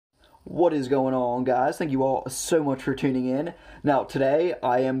What is going on, guys? Thank you all so much for tuning in. Now, today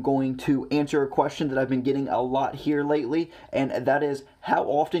I am going to answer a question that I've been getting a lot here lately, and that is how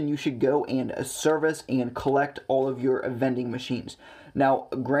often you should go and service and collect all of your vending machines. Now,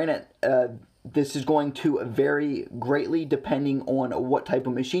 granted, this is going to vary greatly depending on what type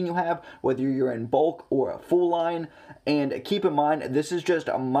of machine you have, whether you're in bulk or a full line. And keep in mind, this is just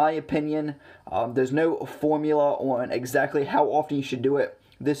my opinion. There's no formula on exactly how often you should do it.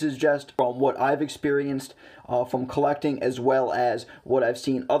 This is just from what I've experienced from collecting, as well as what I've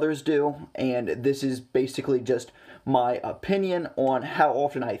seen others do. And this is basically just my opinion on how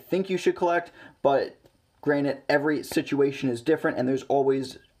often I think you should collect. But granted, every situation is different, and there's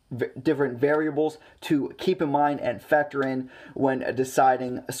always different variables to keep in mind and factor in when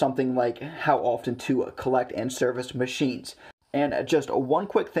deciding something like how often to collect and service machines. And just one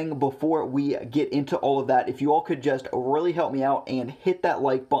quick thing before we get into all of that, if you all could just really help me out and hit that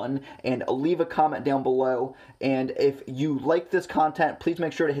like button and leave a comment down below. And if you like this content, please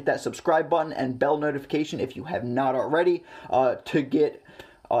make sure to hit that subscribe button and bell notification if you have not already, to get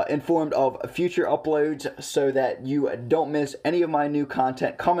informed of future uploads so that you don't miss any of my new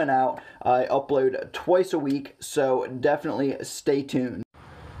content coming out. I upload twice a week, so definitely stay tuned.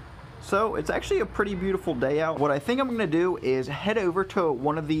 So it's actually a pretty beautiful day out. What I think I'm going to do is head over to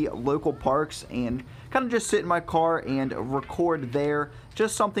one of the local parks and kind of just sit in my car and record there.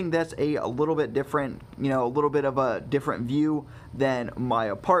 Just something that's a little bit different, a little bit of a different view than my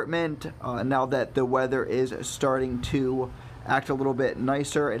apartment. Now that the weather is starting to act a little bit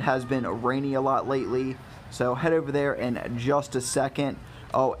nicer. It has been rainy a lot lately. So head over there in just a second.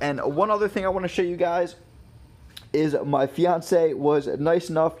 Oh, and one other thing I want to show you guys is my fiance was nice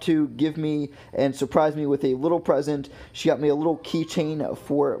enough to give me and surprise me with a little present. She got me a little keychain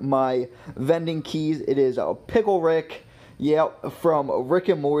for my vending keys. It is a Pickle Rick, from Rick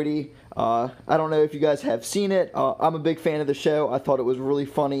and Morty. I don't know if you guys have seen it. I'm a big fan of the show. I thought it was really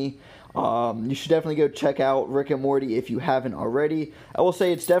funny. You should definitely go check out Rick and Morty if you haven't already. I will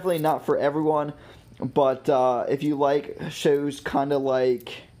say it's definitely not for everyone, but if you like shows kind of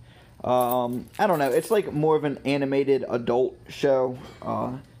like, I don't know, it's like more of an animated adult show,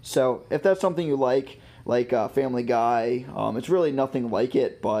 so if that's something you like Family Guy, it's really nothing like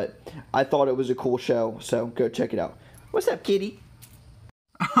it, but I thought it was a cool show, so go check it out. What's up, kitty?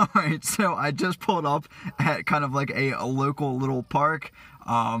 Alright, so I just pulled up at kind of like a local little park,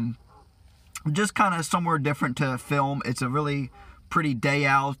 just kind of somewhere different to film. It's a really pretty day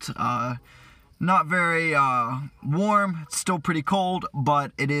out, not very warm, it's still pretty cold,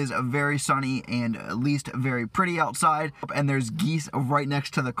 but it is very sunny and at least very pretty outside. And there's geese right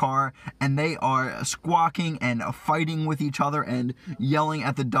next to the car, and they are squawking and fighting with each other and yelling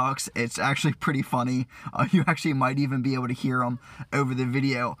at the ducks. It's actually pretty funny. You actually might even be able to hear them over the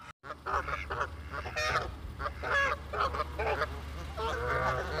video.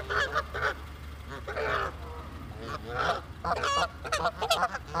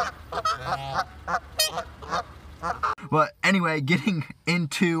 But anyway, getting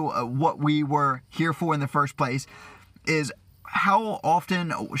into what we were here for in the first place is how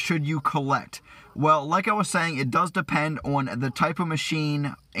often should you collect? Well, like I was saying, it does depend on the type of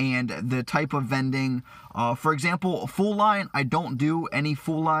machine and the type of vending. For example, full line, I don't do any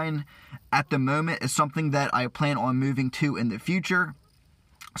full line at the moment. It's something that I plan on moving to in the future.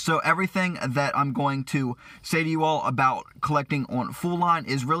 So everything that I'm going to say to you all about collecting on full line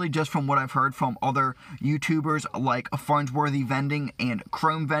is really just from what I've heard from other YouTubers like Farnsworthy Vending and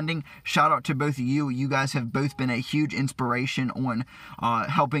Chrome Vending. Shout out to both of you. You guys have both been a huge inspiration on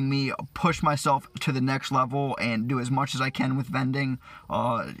helping me push myself to the next level and do as much as I can with vending.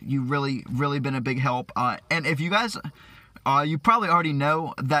 You really been a big help. And if you guys... you probably already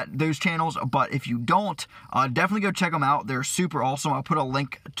know those channels, but if you don't, definitely go check them out. They're super awesome. I'll put a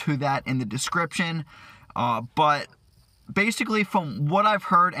link to that in the description. But basically, from what I've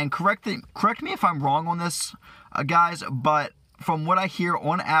heard, and correct me if I'm wrong on this, guys, but from what I hear,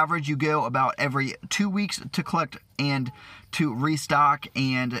 on average, you go about every 2 weeks to collect and to restock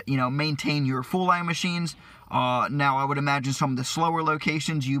and, maintain your full line machines. Now, I would imagine some of the slower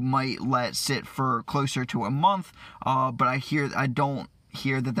locations you might let sit for closer to a month, but I don't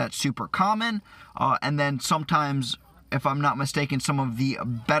hear that that's super common. And then sometimes, if I'm not mistaken, some of the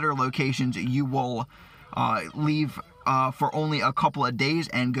better locations you will leave for only a couple of days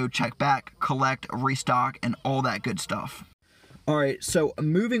and go check back, collect, restock, and all that good stuff. Alright, so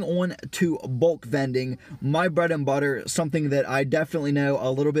moving on to bulk vending, my bread and butter, something that I definitely know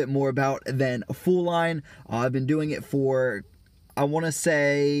a little bit more about than full line. I've been doing it for, I want to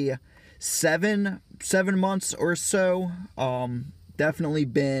say, seven months or so. Definitely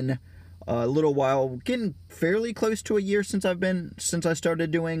been a little while, getting fairly close to a year since I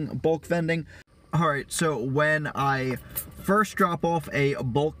started doing bulk vending. Alright, so when I first drop off a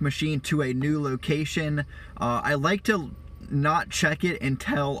bulk machine to a new location, I like to not check it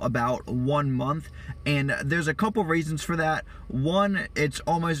until about 1 month, and there's a couple reasons for that. One, it's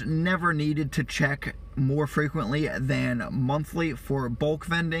almost never needed to check more frequently than monthly for bulk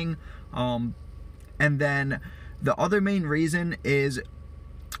vending, and then the other main reason is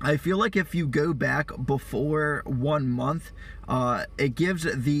I feel like if you go back before 1 month, it gives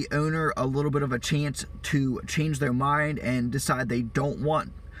the owner a little bit of a chance to change their mind and decide they don't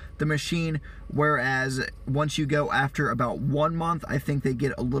want the machine, whereas once you go after about 1 month, I think they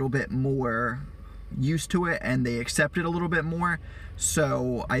get a little bit more used to it and they accept it a little bit more.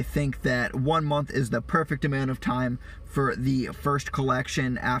 So I think that 1 month is the perfect amount of time for the first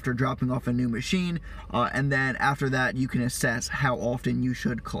collection after dropping off a new machine, and then after that you can assess how often you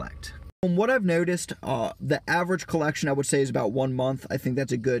should collect. From what I've noticed, the average collection I would say is about 1 month. I think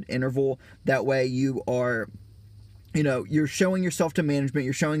that's a good interval. That way you are, you know, you're showing yourself to management,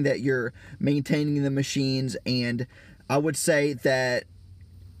 you're showing that you're maintaining the machines, and I would say that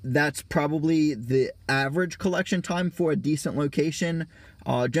that's probably the average collection time for a decent location.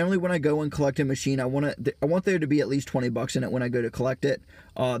 Generally when I go and collect a machine, I want there to be at least 20 bucks in it when I go to collect it.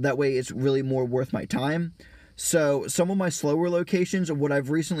 That way it's really more worth my time. So some of my slower locations, what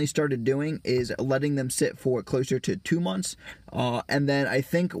I've recently started doing is letting them sit for closer to 2 months. And then I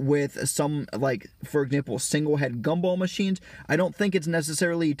think with some, like, for example, single head gumball machines, I don't think it's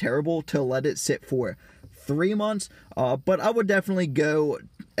necessarily terrible to let it sit for 3 months. But I would definitely go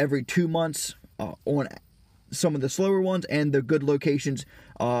every 2 months on some of the slower ones, and the good locations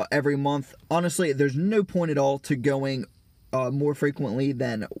every month. Honestly, there's no point at all to going more frequently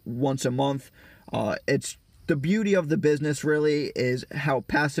than once a month. It's the beauty of the business really is how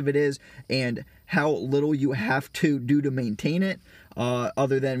passive it is and how little you have to do to maintain it,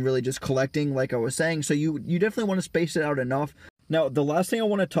 other than really just collecting, like I was saying. So you definitely want to space it out enough. Now, the last thing I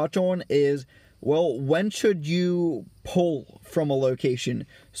want to touch on is, well, when should you pull from a location?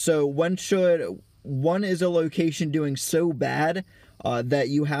 So when is a location doing so bad that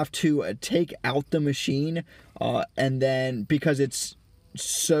you have to take out the machine, and then because it's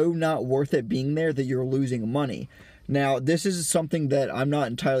so not worth it being there that you're losing money? Now, this is something that I'm not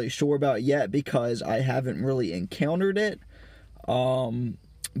entirely sure about yet because I haven't really encountered it.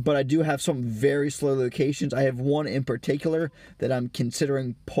 But I do have some very slow locations. I have one in particular that I'm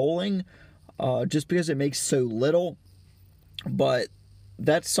considering pulling, just because it makes so little. But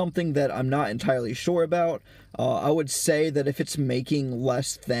that's something that I'm not entirely sure about. I would say that if it's making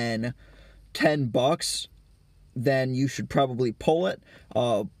less than 10 bucks, then you should probably pull it.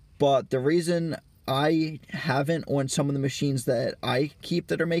 But the reason I haven't on some of the machines that I keep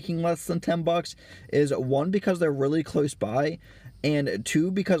that are making less than 10 bucks is, one, because they're really close by, and two,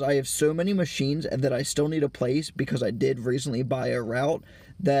 because I have so many machines and that I still need a place because I did recently buy a route,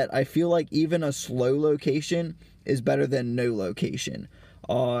 that I feel like even a slow location is better than no location.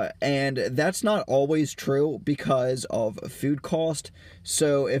 And that's not always true because of food cost.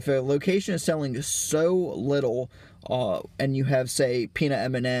 So if a location is selling so little, and you have, say, peanut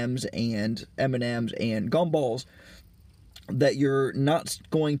M&Ms and gumballs, that you're not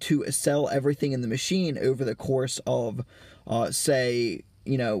going to sell everything in the machine over the course of, say,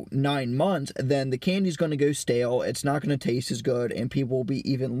 9 months, then the candy's going to go stale, it's not going to taste as good, and people will be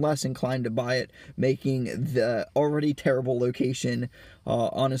even less inclined to buy it, making the already terrible location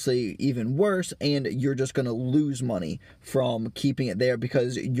honestly even worse, and you're just going to lose money from keeping it there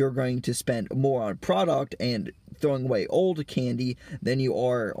because you're going to spend more on product and throwing away old candy than you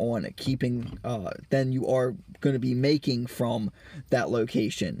are on keeping, than you are going to be making from that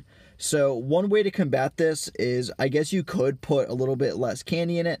location. So one way to combat this is, I guess you could put a little bit less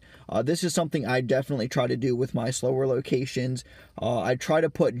candy in it. This is something I definitely try to do with my slower locations. I try to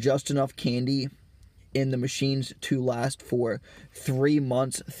put just enough candy in the machines to last for 3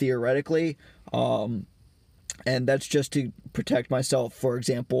 months theoretically. And that's just to protect myself. For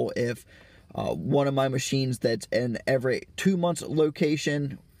example, if one of my machines that's in every 2 months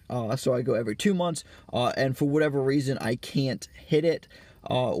location, so I go every 2 months, and for whatever reason I can't hit it,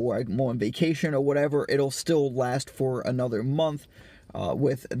 or I'm on vacation or whatever, it'll still last for another month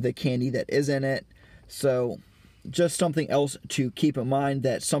with the candy that is in it. So just something else to keep in mind,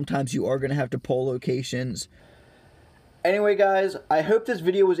 that sometimes you are going to have to pull locations. Anyway, guys, I hope this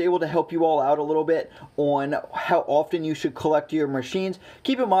video was able to help you all out a little bit on how often you should collect your machines.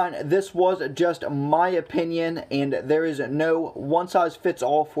 Keep in mind, this was just my opinion, and there is no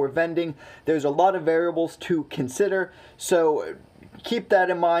one-size-fits-all for vending. There's a lot of variables to consider, so keep that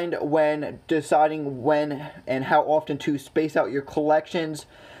in mind when deciding when and how often to space out your collections.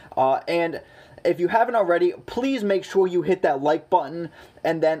 And if you haven't already, please make sure you hit that like button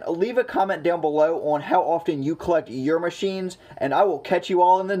and then leave a comment down below on how often you collect your machines, and I will catch you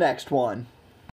all in the next one.